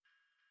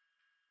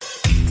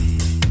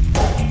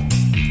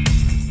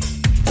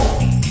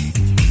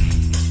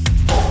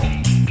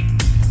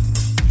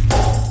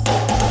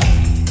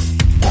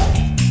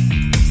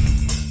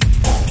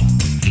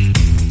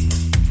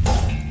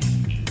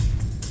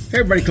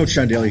everybody, Coach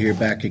John Daly here,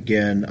 back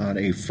again on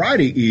a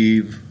Friday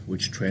Eve,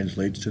 which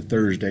translates to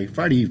Thursday.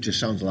 Friday Eve just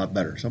sounds a lot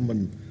better.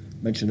 Someone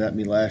mentioned that to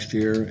me last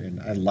year,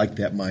 and I like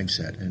that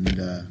mindset.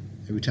 And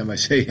every time I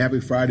say Happy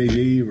Friday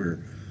Eve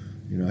or,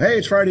 hey,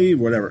 it's Friday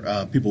Eve,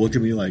 whatever, people look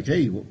at me like,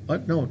 hey,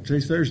 what? No,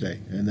 today's Thursday.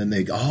 And then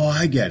they go, oh,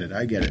 I get it.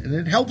 And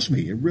it helps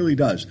me. It really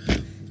does.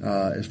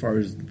 As far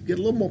as get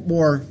a little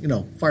more,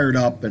 fired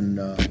up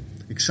and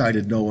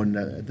excited knowing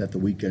that the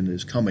weekend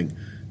is coming.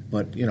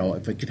 But,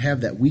 if I could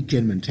have that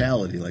weekend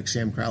mentality, like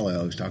Sam Crowley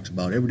always talks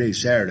about, every day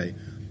is Saturday,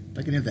 if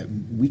I could have that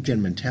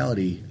weekend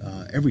mentality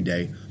every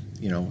day,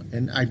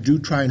 and I do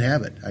try and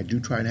have it.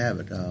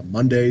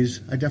 Mondays,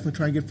 I definitely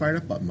try and get fired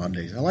up on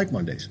Mondays. I like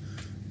Mondays.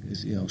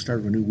 It's, start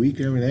of a new week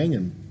and everything,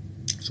 and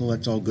so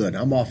that's all good.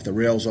 I'm off the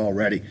rails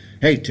already.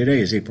 Hey, today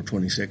is April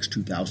 26,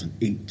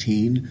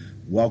 2018.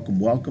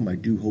 Welcome. I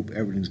do hope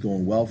everything's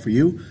going well for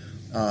you.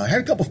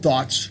 Had a couple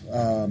thoughts.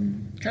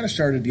 Kind of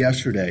started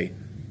yesterday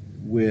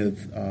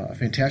with a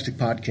fantastic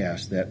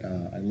podcast that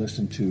I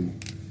listened to.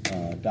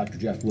 Dr.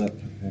 Jeff Lip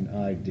and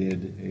I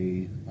did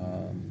a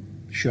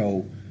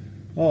show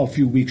a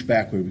few weeks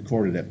back. We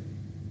recorded it.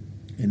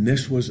 And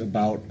this was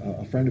about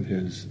a friend of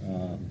his,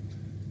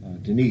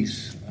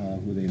 Denise,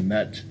 who they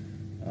met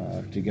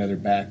together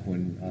back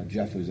when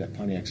Jeff was at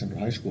Pontiac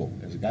Central High School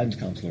as a guidance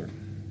counselor.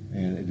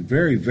 And a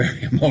very,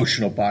 very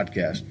emotional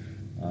podcast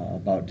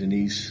about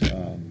Denise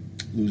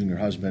losing her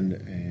husband.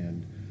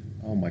 And,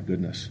 oh, my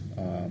goodness.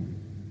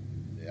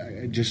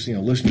 I just,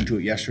 listening to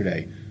it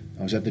yesterday,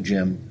 I was at the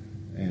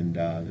gym, and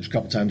there's a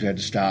couple times I had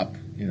to stop,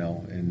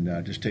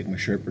 and just take my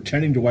shirt,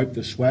 pretending to wipe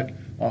the sweat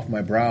off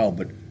my brow,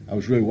 but I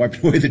was really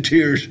wiping away the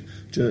tears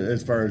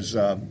as far as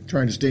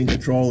trying to stay in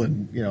control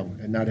and,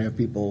 and not have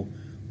people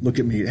look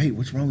at me, hey,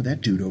 what's wrong with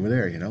that dude over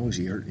there? Is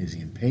he hurt? Is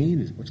he in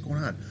pain? What's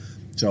going on?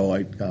 So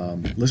I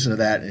listened to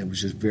that, and it was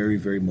just very,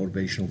 very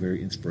motivational,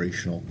 very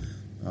inspirational.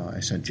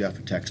 I sent Jeff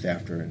a text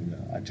after, and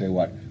I tell you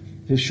what,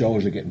 his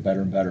shows are getting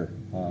better and better.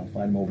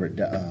 Find him over at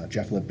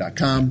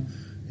jefflip.com,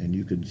 and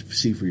you can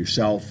see for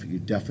yourself. You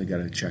definitely got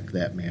to check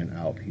that man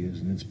out. He is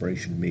an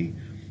inspiration to me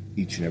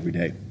each and every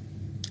day.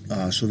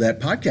 So that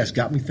podcast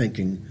got me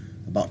thinking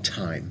about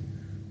time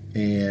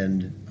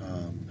and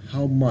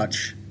how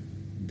much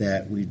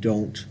that we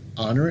don't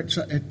honor it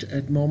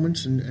at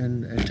moments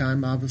and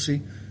time,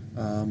 obviously,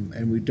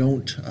 and we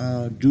don't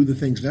do the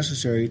things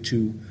necessary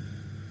to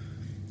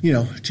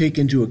take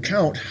into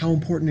account how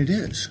important it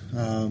is.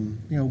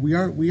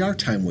 We are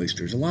time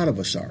wasters. A lot of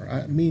us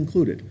are, me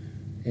included.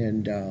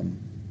 And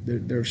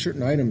there are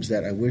certain items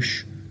that I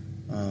wish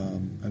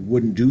I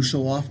wouldn't do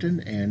so often.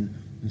 And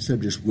instead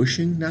of just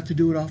wishing not to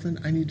do it often,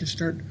 I need to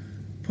start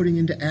putting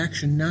into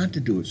action not to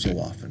do it so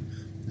often.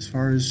 As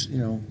far as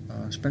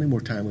spending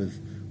more time with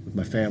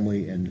my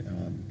family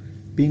and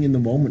being in the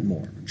moment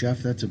more.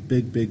 Jeff, that's a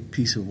big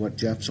piece of what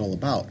Jeff's all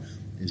about,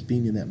 is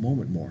being in that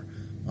moment more.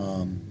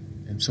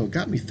 And so it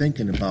got me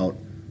thinking about,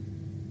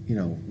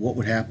 what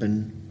would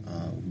happen,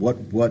 what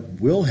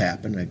will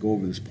happen. I go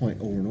over this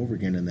point over and over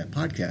again in that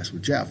podcast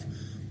with Jeff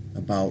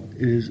about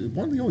it is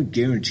one of the only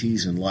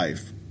guarantees in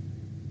life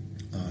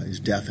is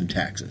death and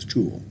taxes,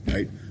 two of them,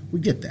 right? We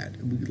get that.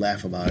 We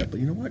laugh about it, but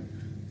you know what?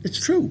 It's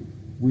true.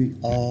 We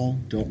all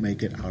don't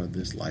make it out of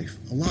this life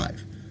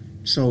alive.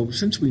 So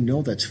since we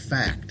know that's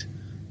fact,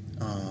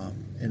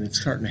 and it's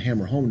starting to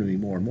hammer home to me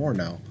more and more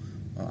now,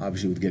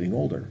 obviously with getting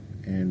older,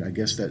 and I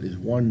guess that is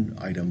one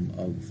item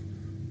of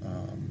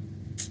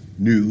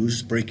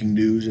news, breaking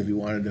news, if you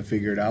wanted to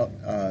figure it out.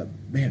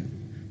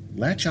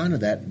 Latch onto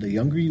that. The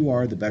younger you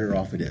are, the better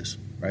off it is,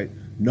 right?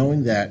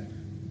 Knowing that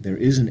there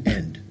is an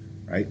end,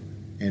 right?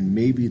 And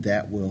maybe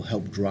that will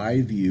help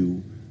drive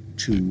you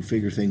to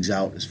figure things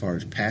out as far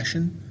as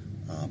passion,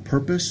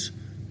 purpose.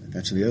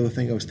 That's the other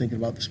thing I was thinking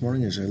about this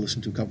morning as I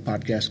listened to a couple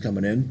podcasts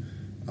coming in.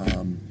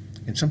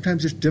 And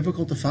sometimes it's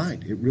difficult to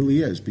find. It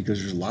really is, because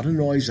there's a lot of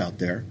noise out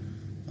there.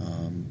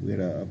 We had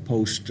a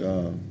post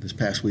this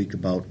past week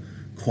about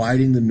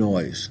quieting the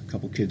noise. A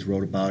couple kids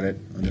wrote about it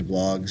on their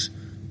blogs.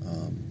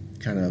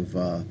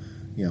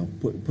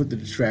 Put the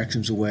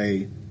distractions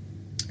away,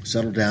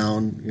 settle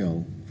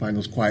down, find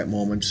those quiet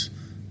moments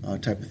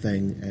type of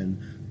thing,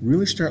 and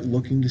really start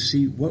looking to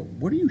see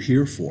what are you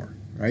here for,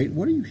 right?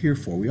 What are you here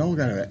for? We all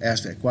got to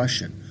ask that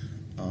question,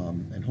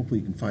 and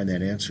hopefully you can find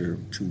that answer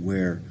to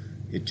where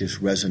it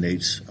just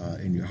resonates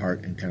in your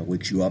heart and kind of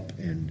wakes you up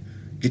and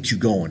get you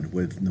going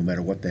with no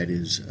matter what that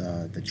is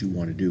that you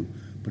want to do.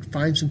 But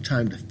find some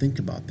time to think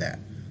about that.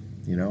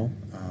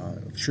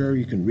 Sure,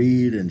 you can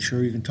read and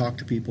sure you can talk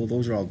to people.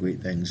 Those are all great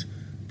things.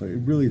 But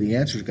really the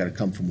answer's got to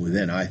come from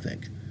within, I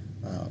think,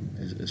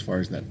 as far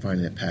as that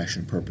finding that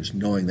passion and purpose,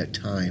 knowing that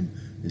time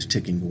is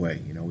ticking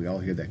away. We all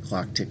hear that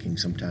clock ticking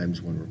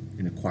sometimes when we're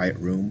in a quiet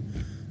room.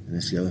 And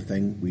that's the other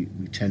thing. We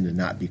tend to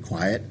not be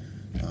quiet.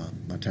 A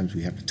lot of times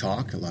we have to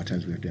talk. A lot of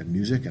times we have to have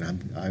music. And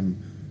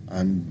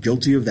I'm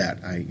guilty of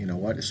that.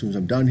 As soon as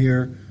I'm done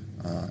here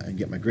and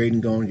get my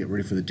grading going, get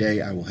ready for the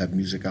day, I will have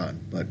music on.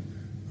 But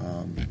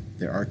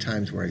there are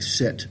times where I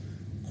sit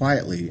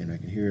quietly and I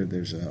can hear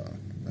there's a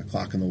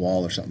clock on the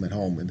wall or something at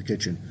home in the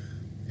kitchen,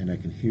 and I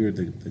can hear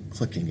the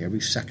clicking every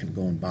second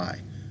going by.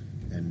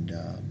 And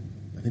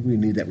I think we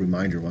need that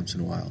reminder once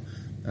in a while.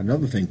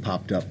 Another thing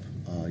popped up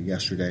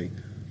yesterday.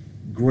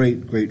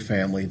 Great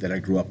family that I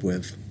grew up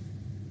with.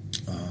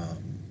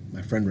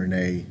 My friend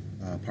Renee,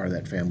 part of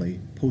that family,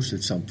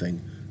 posted something.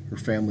 Her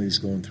family is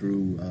going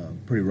through a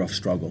pretty rough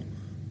struggle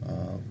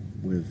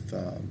with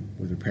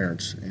her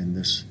parents, and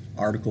this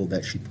article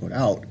that she put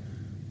out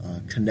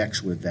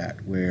connects with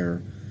that,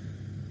 where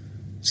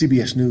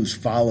CBS News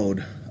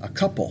followed a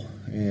couple,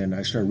 and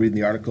I started reading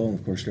the article and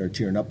of course started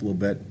tearing up a little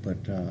bit, but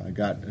I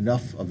got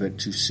enough of it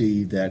to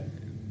see that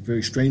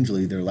very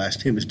strangely their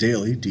last name is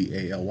Daly,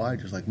 D-A-L-Y,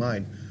 just like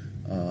mine.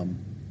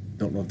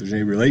 Don't know if there's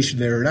any relation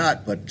there or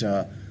not, but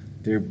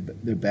they're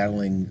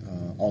battling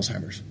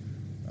Alzheimer's.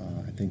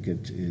 I think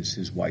it is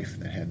his wife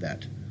that had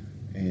that.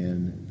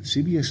 And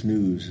CBS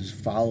News has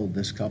followed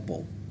this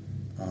couple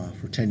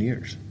for 10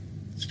 years,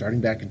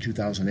 starting back in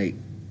 2008.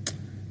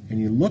 And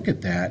you look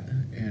at that,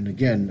 and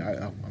again,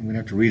 I'm going to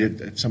have to read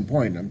it at some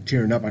point. I'm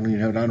tearing up. I don't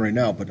even have it on right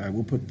now, but I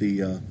will put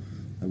the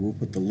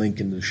link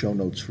into the show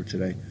notes for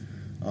today.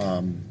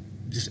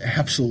 Just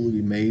absolutely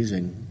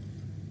amazing,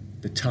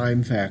 the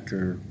time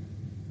factor,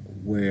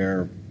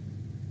 where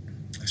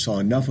I saw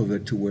enough of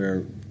it to where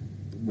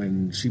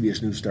when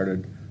CBS News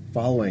started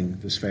following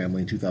this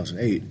family in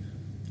 2008,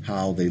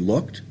 how they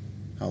looked,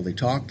 how they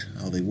talked,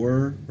 how they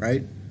were,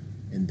 right?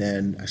 And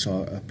then I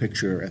saw a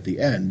picture at the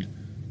end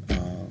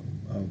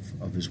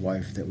of his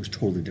wife that was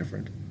totally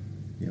different.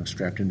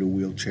 Strapped into a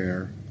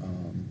wheelchair,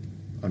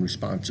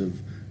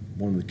 unresponsive.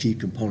 One of the key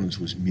components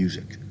was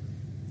music.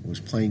 It was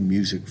playing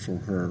music for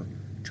her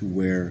to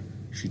where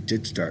she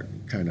did start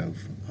kind of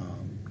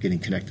getting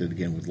connected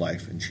again with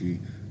life, and she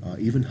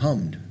even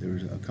hummed. There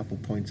was a couple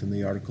points in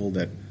the article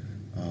that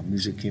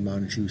music came on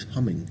and she was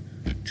humming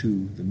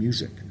to the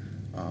music.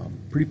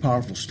 Pretty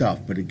powerful stuff,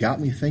 but it got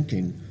me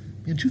thinking,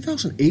 man,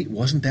 2008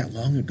 wasn't that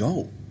long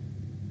ago,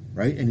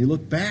 right? And you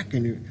look back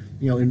and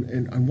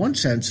in one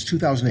sense,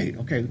 2008,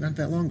 okay, not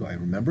that long ago. I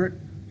remember it.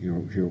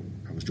 Here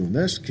I was doing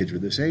this, kids were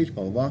this age,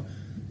 blah, blah, blah.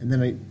 And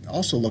then I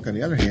also look on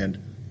the other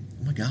hand,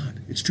 oh my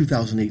God, it's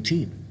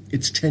 2018.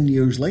 It's 10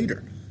 years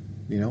later,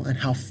 and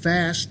how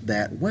fast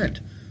that went.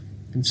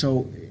 And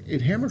so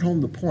it hammered home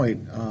the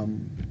point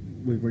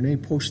with Renee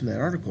posting that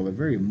article, a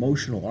very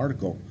emotional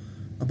article,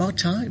 about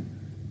time.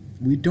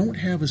 We don't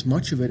have as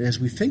much of it as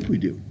we think we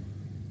do,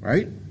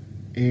 right?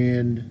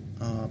 And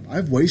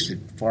I've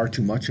wasted far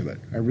too much of it.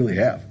 I really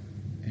have.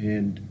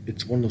 And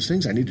it's one of those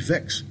things I need to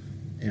fix.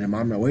 And I'm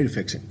on my way to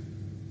fixing.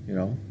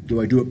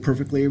 Do I do it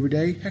perfectly every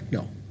day? Heck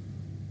no.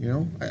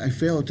 I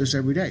fail at this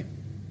every day.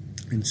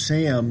 And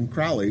Sam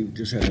Crowley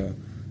just had a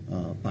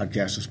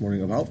podcast this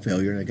morning about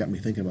failure, and it got me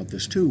thinking about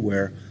this too,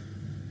 where,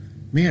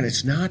 man,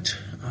 it's not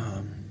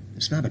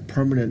a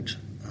permanent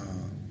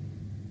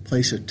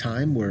place of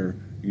time where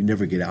you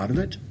never get out of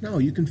it. No,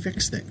 you can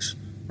fix things,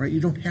 right?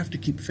 You don't have to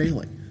keep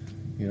failing.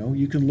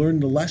 You can learn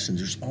the lessons.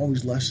 There's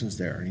always lessons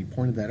there, and he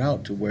pointed that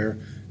out to where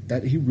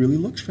that he really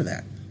looks for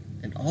that.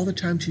 And all the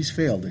times he's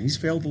failed, and he's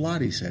failed a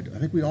lot, he said. I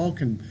think we all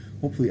can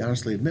hopefully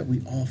honestly admit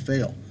we all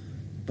fail.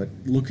 But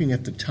looking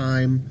at the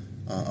time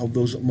of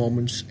those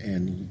moments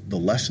and the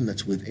lesson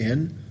that's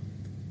within,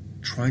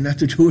 try not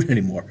to do it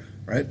anymore,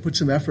 right? Put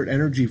some effort,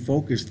 energy,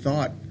 focus,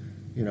 thought,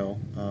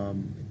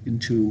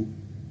 into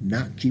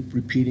not keep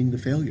repeating the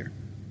failure,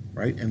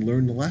 right? And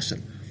learn the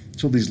lesson.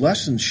 So these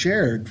lessons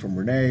shared from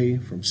Renee,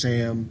 from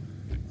Sam,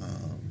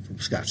 from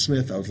Scott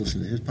Smith, I was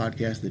listening to his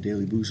podcast, The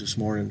Daily Boost, this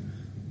morning,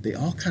 they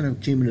all kind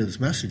of came into this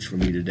message for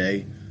me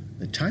today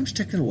that time's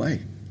ticking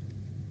away.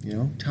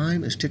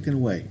 Time is ticking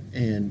away.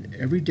 And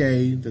every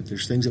day that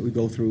there's things that we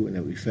go through and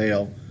that we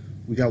fail,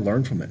 we got to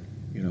learn from it.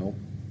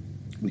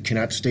 We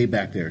cannot stay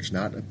back there. It's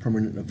not a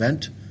permanent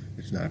event.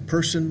 It's not a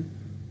person.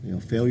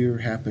 Failure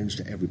happens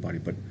to everybody.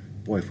 But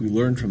boy, if we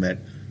learn from it,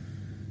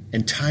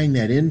 and tying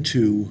that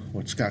into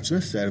what Scott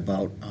Smith said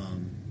about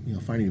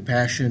finding your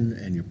passion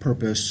and your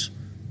purpose,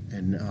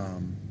 and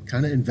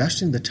kind of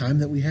investing the time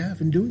that we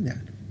have in doing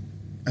that,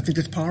 I think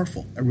that's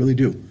powerful. I really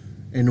do.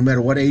 And no matter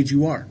what age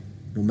you are,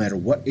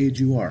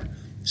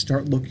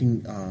 start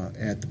looking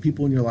at the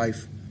people in your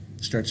life.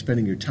 Start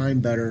spending your time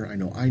better. I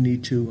know I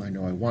need to. I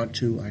know I want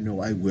to. I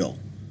know I will,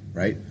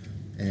 right?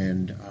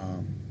 And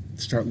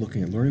start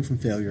looking at learning from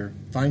failure,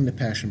 finding the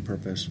passion,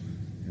 purpose,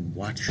 and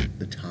watch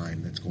the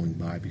time that's going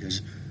by,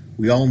 because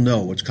we all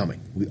know what's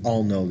coming. We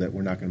all know that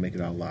we're not going to make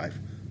it out alive.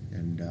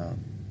 And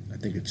I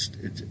think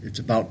it's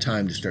about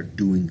time to start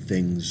doing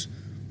things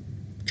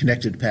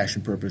connected to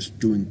passion, purpose,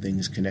 doing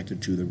things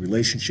connected to the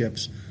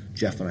relationships.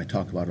 Jeff and I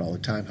talk about it all the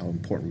time, how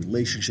important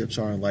relationships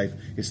are in life.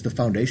 It's the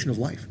foundation of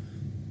life,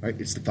 right?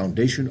 It's the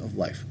foundation of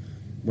life.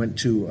 Went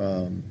to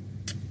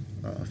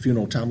a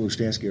funeral of Tom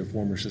Lustansky, our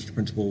former assistant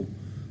principal,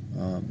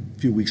 a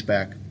few weeks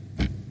back.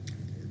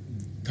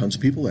 Tons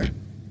of people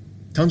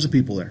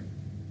there,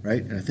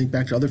 right? And I think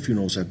back to other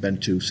funerals I've been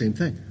to, same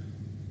thing.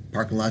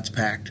 Parking lot's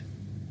packed.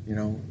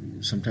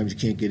 Sometimes you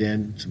can't get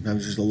in.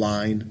 Sometimes there's a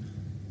line.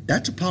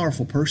 That's a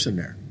powerful person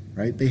there,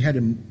 right? They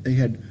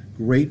had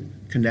great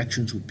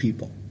connections with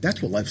people.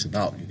 That's what life's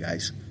about, you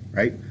guys.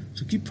 right?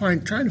 So keep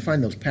trying to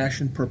find those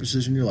passion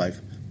purposes in your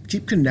life.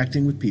 Keep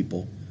connecting with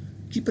people.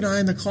 Keep an eye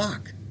on the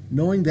clock,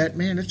 knowing that,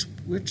 man,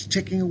 it's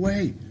ticking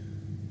away.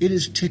 It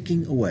is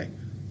ticking away,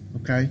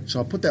 okay? So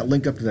I'll put that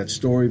link up to that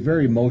story.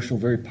 Very emotional,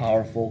 very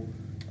powerful.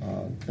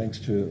 Thanks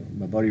to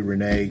my buddy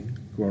Renee,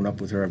 growing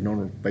up with her. I've known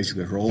her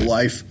basically her whole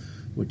life,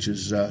 which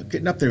is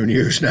getting up there in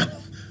years now.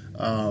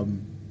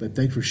 But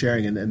thanks for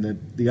sharing. And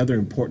the other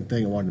important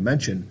thing I wanted to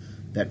mention,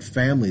 that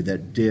family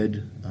that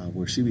did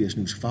where CBS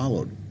News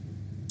followed,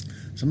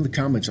 some of the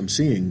comments I'm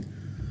seeing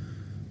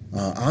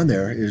on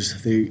there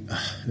is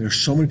there's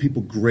so many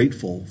people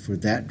grateful for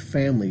that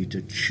family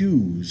to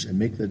choose and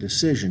make the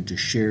decision to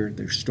share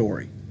their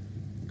story.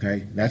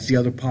 Okay? That's the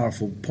other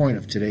powerful point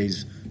of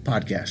today's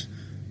podcast.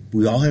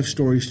 We all have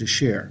stories to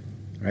share,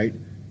 right?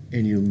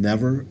 And you'll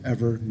never,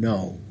 ever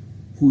know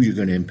who you're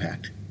going to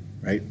impact,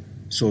 right?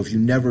 So if you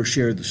never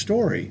share the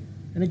story,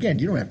 and again,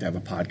 you don't have to have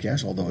a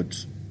podcast, although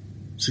it's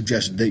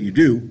suggested that you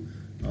do.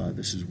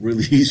 This is a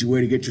really easy way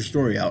to get your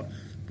story out.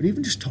 But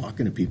even just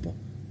talking to people,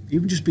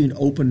 even just being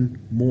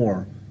open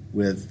more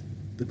with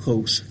the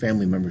close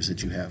family members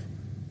that you have,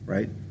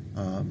 right?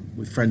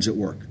 With friends at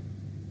work.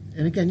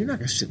 And again, you're not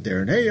going to sit there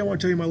and, hey, I want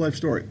to tell you my life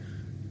story.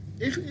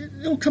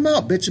 It'll come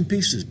out bits and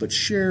pieces, but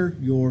share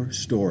your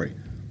story.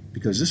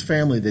 Because this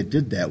family that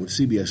did that with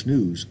CBS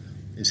News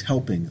is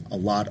helping a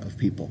lot of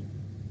people.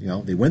 You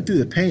know, they went through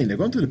the pain. They're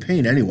going through the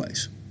pain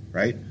anyways,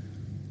 right?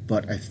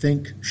 But I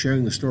think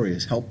sharing the story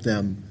has helped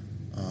them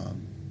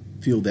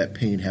feel that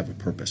pain have a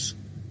purpose,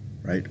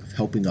 right, of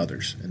helping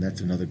others. And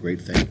that's another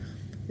great thing.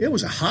 It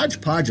was a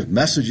hodgepodge of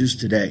messages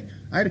today.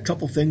 I had a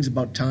couple things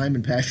about time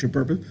and passion and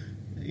purpose,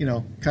 you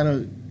know, kind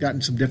of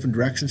gotten some different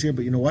directions here.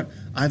 But you know what?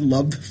 I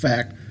love the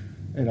fact,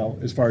 you know,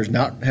 as far as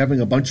not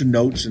having a bunch of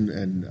notes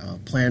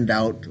and planned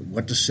out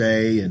what to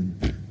say,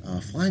 and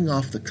flying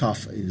off the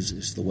cuff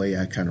is the way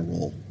I kind of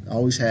roll. I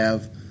always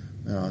have.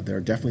 There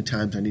are definitely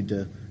times I need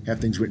to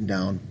have things written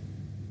down,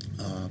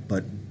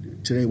 but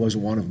today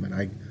wasn't one of them. And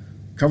I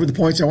covered the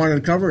points I wanted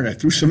to cover, and I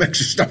threw some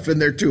extra stuff in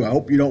there too. I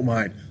hope you don't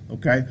mind,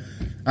 okay?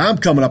 I'm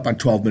coming up on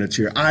 12 minutes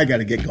here. I got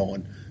to get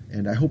going,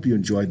 and I hope you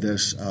enjoyed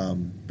this,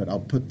 but I'll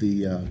put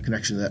the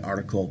connection to that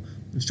article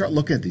and start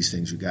looking at these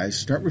things, you guys.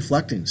 Start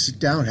reflecting. Sit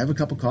down, have a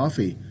cup of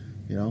coffee,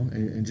 you know,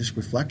 and just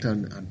reflect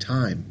on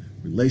time,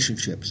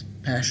 relationships,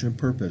 passion and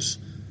purpose,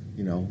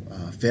 you know,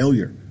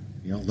 failure,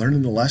 you know,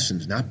 learning the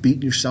lessons, not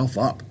beating yourself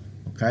up,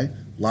 okay?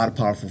 A lot of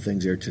powerful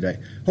things there today.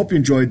 Hope you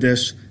enjoyed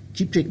this.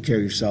 Keep taking care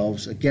of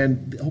yourselves.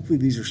 Again, hopefully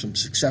these are some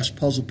success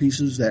puzzle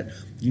pieces that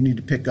you need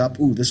to pick up.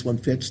 Ooh, this one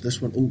fits.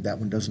 This one, ooh, that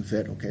one doesn't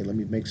fit. Okay, let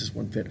me make this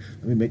one fit.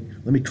 Let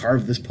me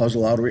carve this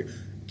puzzle out of it.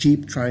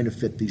 Keep trying to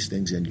fit these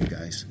things in, you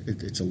guys.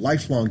 It's a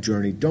lifelong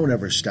journey. Don't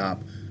ever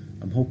stop.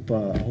 I hope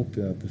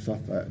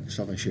the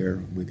stuff I share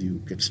with you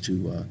gets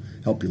to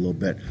help you a little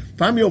bit.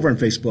 Find me over on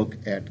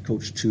Facebook at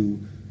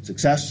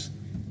Coach2Success,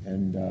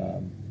 and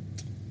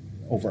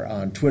over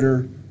on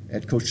Twitter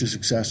at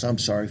Coach2Success. I'm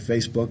sorry,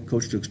 Facebook,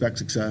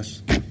 Coach2Expect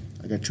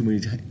I got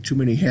too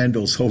many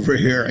handles over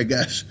here, I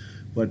guess.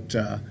 But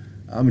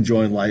I'm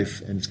enjoying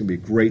life, and it's going to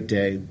be a great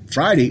day.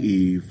 Friday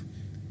Eve.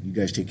 You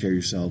guys take care of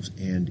yourselves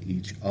and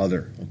each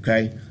other,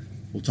 okay?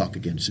 We'll talk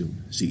again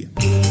soon. See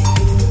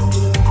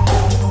ya.